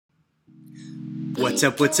What's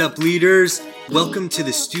up, leaders? Welcome to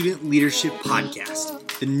the Student Leadership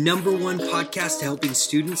Podcast, the #1 podcast helping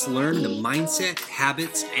students learn the mindset,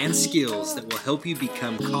 habits, and skills that will help you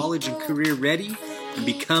become college and career ready and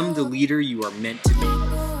become the leader you are meant to be.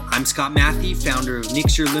 I'm Scott Matthew, founder of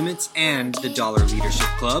Nix Your Limits and the Dollar Leadership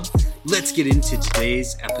Club. Let's get into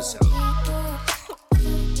today's episode.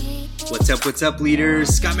 What's up, leaders?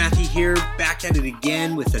 Scott Matthew here, back at it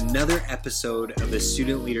again with another episode of the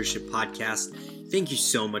Student Leadership Podcast. Thank you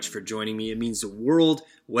so much for joining me. It means the world,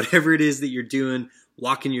 whatever it is that you're doing,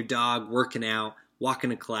 walking your dog, working out, walking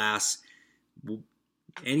to class,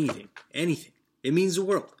 anything. It means the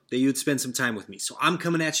world that you would spend some time with me. So I'm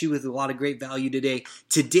coming at you with a lot of great value today.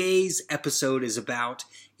 Today's episode is about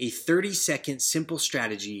a 30-second simple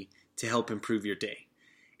strategy to help improve your day.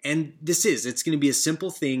 And it's going to be a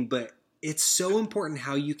simple thing, but it's so important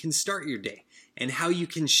how you can start your day and how you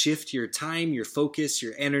can shift your time, your focus,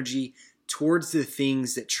 your energy towards the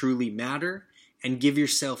things that truly matter and give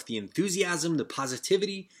yourself the enthusiasm, the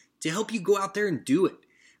positivity to help you go out there and do it.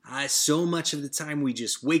 So much of the time we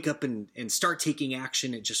just wake up and start taking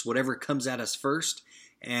action at just whatever comes at us first.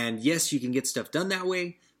 And yes, you can get stuff done that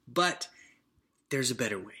way, but there's a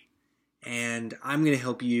better way. And I'm going to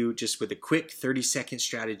help you just with a quick 30-second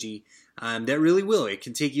strategy that really will. It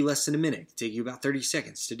can take you less than a minute. It can take you about 30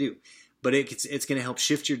 seconds to do. But it's going to help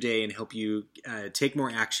shift your day and help you take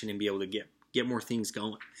more action and be able to get more things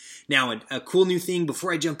going. Now, a cool new thing,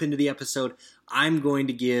 before I jump into the episode, I'm going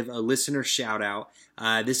to give a listener shout out.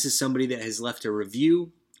 This is somebody that has left a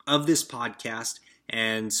review of this podcast.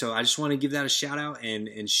 And so I just want to give that a shout out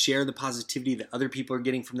and share the positivity that other people are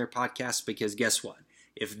getting from their podcast, because guess what?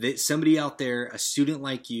 If somebody out there, a student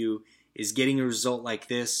like you, is getting a result like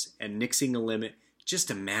this and nixing a limit,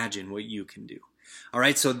 just imagine what you can do. All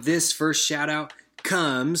right, so this first shout out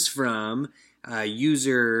comes from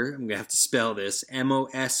user, I'm going to have to spell this,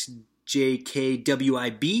 MOSJKWIB.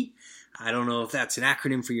 I don't know if that's an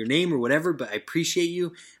acronym for your name or whatever, but I appreciate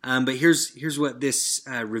you. But here's what this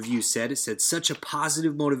review said. It said, such a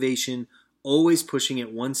positive motivation, always pushing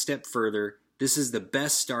it one step further. This is the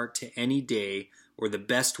best start to any day or the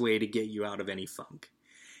best way to get you out of any funk.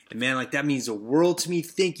 And man, that means the world to me.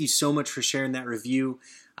 Thank you so much for sharing that review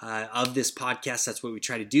of this podcast. That's what we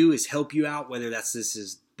try to do, is help you out, whether this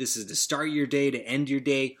is to start your day, to end your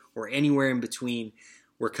day, or anywhere in between.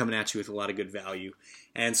 We're coming at you with a lot of good value.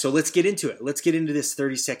 And so let's get into it. Let's get into this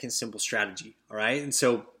 30-second simple strategy. All right. And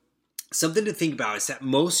so something to think about is that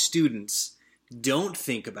most students don't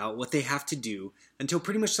think about what they have to do until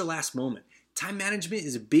pretty much the last moment. Time management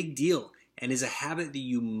is a big deal and is a habit that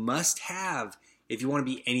you must have if you want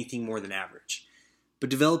to be anything more than average. But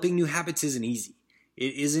developing new habits isn't easy.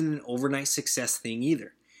 It isn't an overnight success thing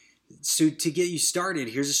either. So to get you started,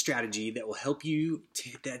 here's a strategy that will help you,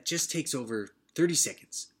 that just takes over 30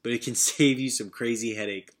 seconds, but it can save you some crazy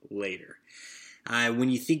headache later. When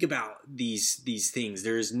you think about these things,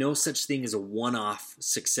 there is no such thing as a one-off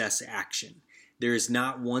success action. There is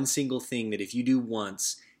not one single thing that if you do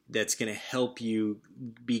once, that's going to help you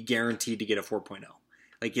be guaranteed to get a 4.0.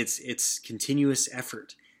 It's continuous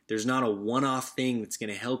effort. There's not a one-off thing that's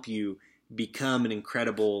going to help you become an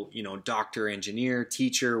incredible, doctor, engineer,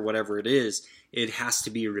 teacher, whatever it is. It has to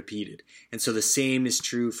be repeated. And so the same is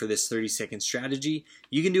true for this 30-second strategy.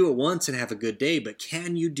 You can do it once and have a good day, but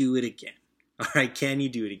can you do it again? All right, can you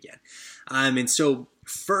do it again? And so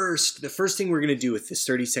the first thing we're going to do with this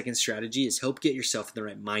 30-second strategy is help get yourself in the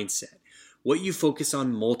right mindset. What you focus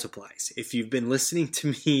on multiplies. If you've been listening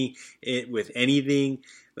to me with anything,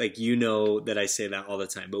 you know that I say that all the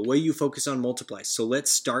time. But what you focus on multiplies. So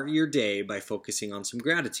let's start your day by focusing on some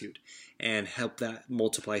gratitude and help that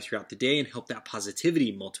multiply throughout the day and help that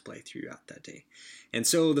positivity multiply throughout that day. And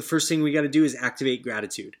so the first thing we got to do is activate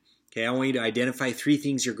gratitude. Okay, I want you to identify 3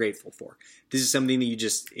 things you're grateful for. This is something that you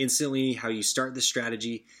just instantly, how you start the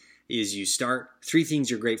strategy is you start 3 things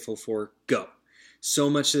you're grateful for, go. So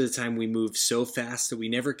much of the time we move so fast that we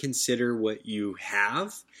never consider what you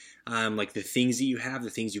have, the things that you have,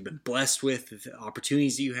 the things you've been blessed with, the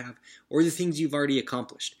opportunities that you have, or the things you've already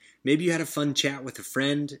accomplished. Maybe you had a fun chat with a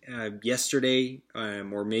friend yesterday,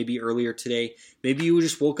 or maybe earlier today. Maybe you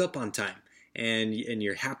just woke up on time and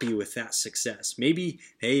you're happy with that success. Maybe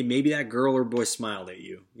that girl or boy smiled at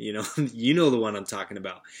you. You know the one I'm talking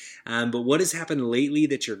about. But what has happened lately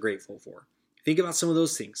that you're grateful for? Think about some of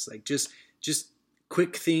those things, just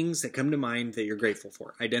quick things that come to mind that you're grateful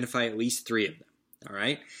for. Identify at least 3 of them. All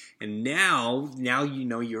right. And now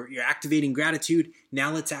you're activating gratitude. Now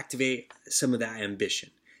let's activate some of that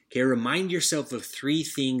ambition. Okay. Remind yourself of 3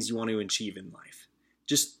 things you want to achieve in life.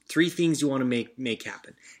 Just 3 things you want to make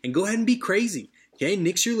happen. And go ahead and be crazy. Okay.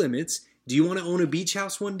 Nix your limits. Do you want to own a beach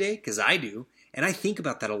house one day? Because I do. And I think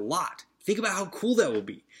about that a lot. Think about how cool that will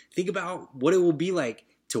be. Think about what it will be like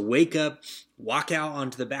to wake up, walk out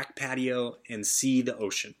onto the back patio, and see the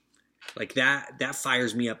ocean. Like that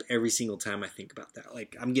fires me up every single time I think about that.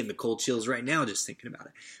 Like I'm getting the cold chills right now just thinking about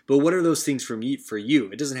it. But what are those things for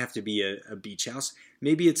you? It doesn't have to be a beach house.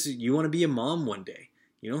 Maybe it's you want to be a mom one day.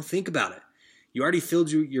 Think about it. You already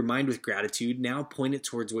filled your mind with gratitude. Now point it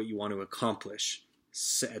towards what you want to accomplish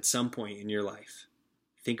at some point in your life.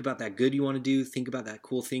 Think about that good you want to do. Think about that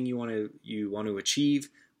cool thing you want to achieve,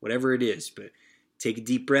 whatever it is. But take a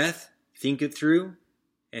deep breath, think it through,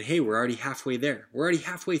 and hey, we're already halfway there. We're already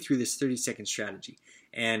halfway through this 30-second strategy.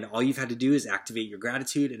 And all you've had to do is activate your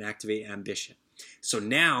gratitude and activate ambition. So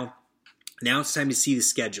now it's time to see the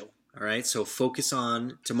schedule. All right, so focus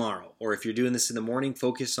on tomorrow. Or if you're doing this in the morning,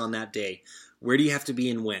 focus on that day. Where do you have to be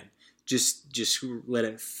and when? Just let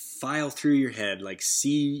it file through your head, like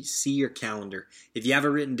see your calendar. If you have it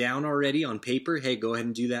written down already on paper, hey, go ahead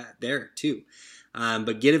and do that there too.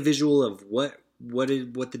 But get a visual of what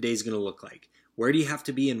the day's going to look like. Where do you have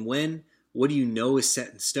to be and when? What do you know is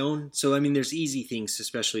set in stone? So, there's easy things,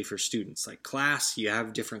 especially for students, like class. You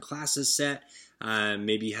have different classes set.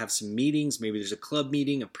 Maybe you have some meetings. Maybe there's a club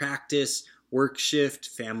meeting, a practice, work shift,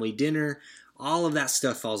 family dinner. All of that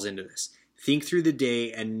stuff falls into this. Think through the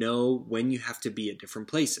day and know when you have to be at different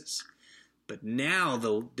places. But now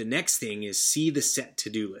the next thing is see the set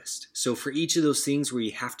to-do list. So for each of those things where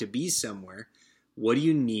you have to be somewhere, what do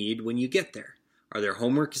you need when you get there? Are there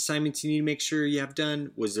homework assignments you need to make sure you have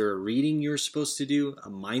done? Was there a reading you're supposed to do? A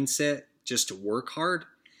mindset just to work hard?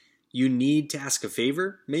 You need to ask a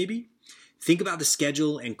favor, maybe? Think about the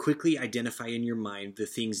schedule and quickly identify in your mind the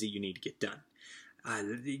things that you need to get done.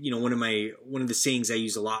 One of the sayings I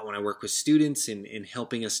use a lot when I work with students in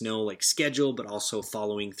helping us know like schedule, but also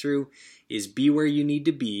following through, is be where you need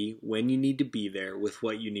to be, when you need to be there, with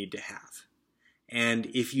what you need to have. And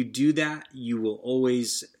if you do that, you will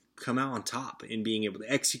always come out on top in being able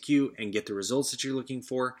to execute and get the results that you're looking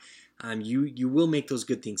for. You will make those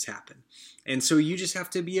good things happen. And so you just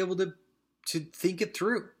have to be able to think it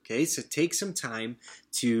through. Okay, so take some time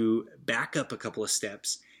to back up a couple of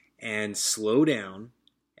steps and slow down,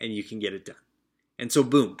 and you can get it done. And so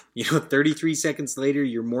boom, 33 seconds later,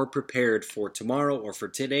 you're more prepared for tomorrow or for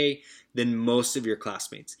today than most of your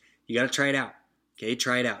classmates. You got to try it out. Okay,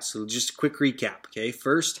 try it out. So just a quick recap. Okay,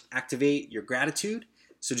 first, activate your gratitude.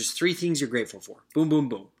 So just 3 things you're grateful for. Boom, boom,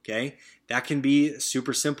 boom. Okay, that can be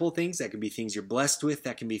super simple things. That can be things you're blessed with.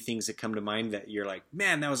 That can be things that come to mind that you're like,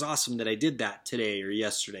 man, that was awesome that I did that today or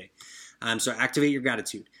yesterday. So activate your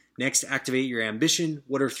gratitude. Next, activate your ambition.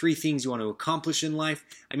 What are 3 things you want to accomplish in life?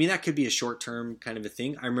 That could be a short-term kind of a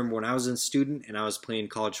thing. I remember when I was a student and I was playing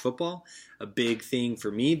college football, a big thing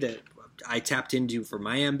for me that I tapped into for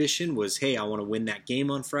my ambition was, hey, I want to win that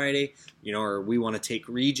game on Friday, or we want to take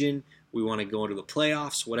region, we want to go into the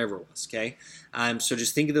playoffs, whatever it was, okay? So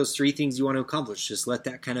just think of those 3 things you want to accomplish. Just let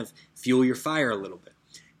that kind of fuel your fire a little bit.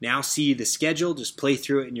 Now see the schedule. Just play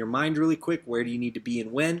through it in your mind really quick. Where do you need to be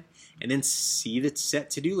and when? And then see the set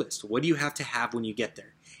to-do list. What do you have to have when you get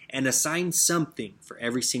there? And assign something for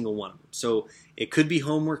every single one of them. So it could be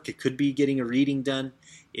homework. It could be getting a reading done.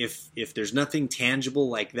 If there's nothing tangible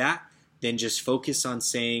like that, then just focus on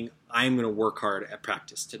saying, I'm going to work hard at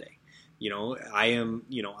practice today. I'm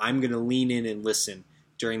going to lean in and listen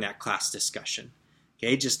during that class discussion.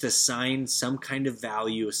 Okay, just assign some kind of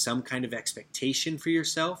value, some kind of expectation for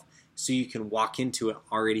yourself so you can walk into it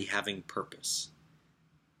already having purpose.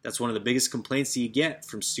 That's one of the biggest complaints that you get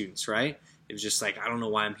from students, right? It was just like, I don't know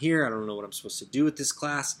why I'm here. I don't know what I'm supposed to do with this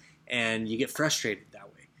class. And you get frustrated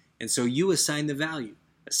that way. And so you assign the value.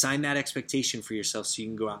 Assign that expectation for yourself so you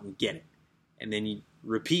can go out and get it. And then you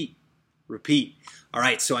repeat. All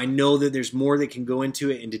right, so I know that there's more that can go into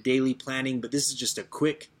it into daily planning, but this is just a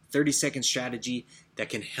quick 30-second strategy that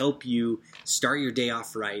can help you start your day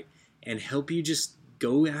off right and help you just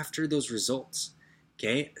go after those results.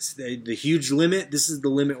 Okay, so the huge limit, this is the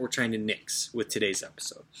limit we're trying to nix with today's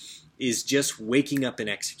episode, is just waking up and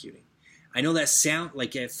executing. I know that sound,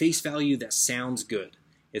 like at face value, that sounds good.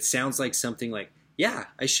 It sounds like something like, yeah,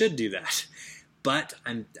 I should do that. But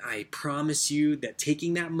I promise you that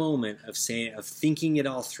taking that moment of thinking it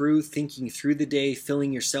all through, thinking through the day,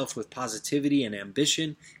 filling yourself with positivity and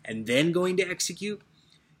ambition, and then going to execute,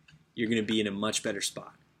 you're going to be in a much better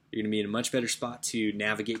spot. You're going to be in a much better spot to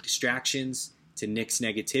navigate distractions, to nix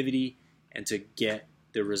negativity, and to get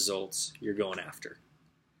the results you're going after.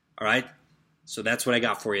 All right? So that's what I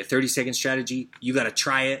got for you. 30-second strategy. You got to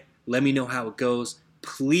try it. Let me know how it goes.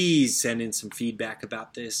 Please send in some feedback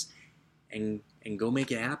about this and go make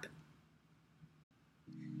it happen.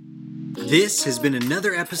 This has been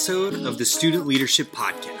another episode of the Student Leadership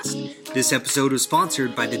Podcast. This episode was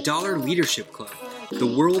sponsored by the Dollar Leadership Club, the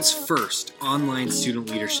world's first online student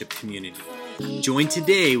leadership community. Join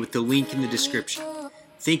today with the link in the description.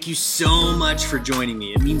 Thank you so much for joining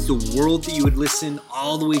me. It means the world that you would listen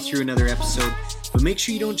all the way through another episode, but make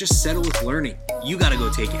sure you don't just settle with learning. You gotta go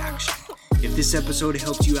take action. If this episode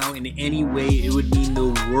helped you out in any way, it would mean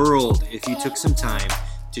the world if you took some time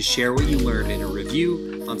to share what you learned in a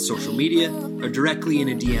review on social media or directly in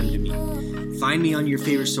a DM to me. Find me on your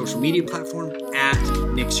favorite social media platform at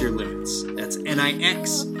Nix Your Limits. That's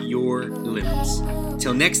Nix Your Limits.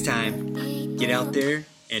 Till next time, get out there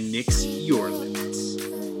and nix your limits.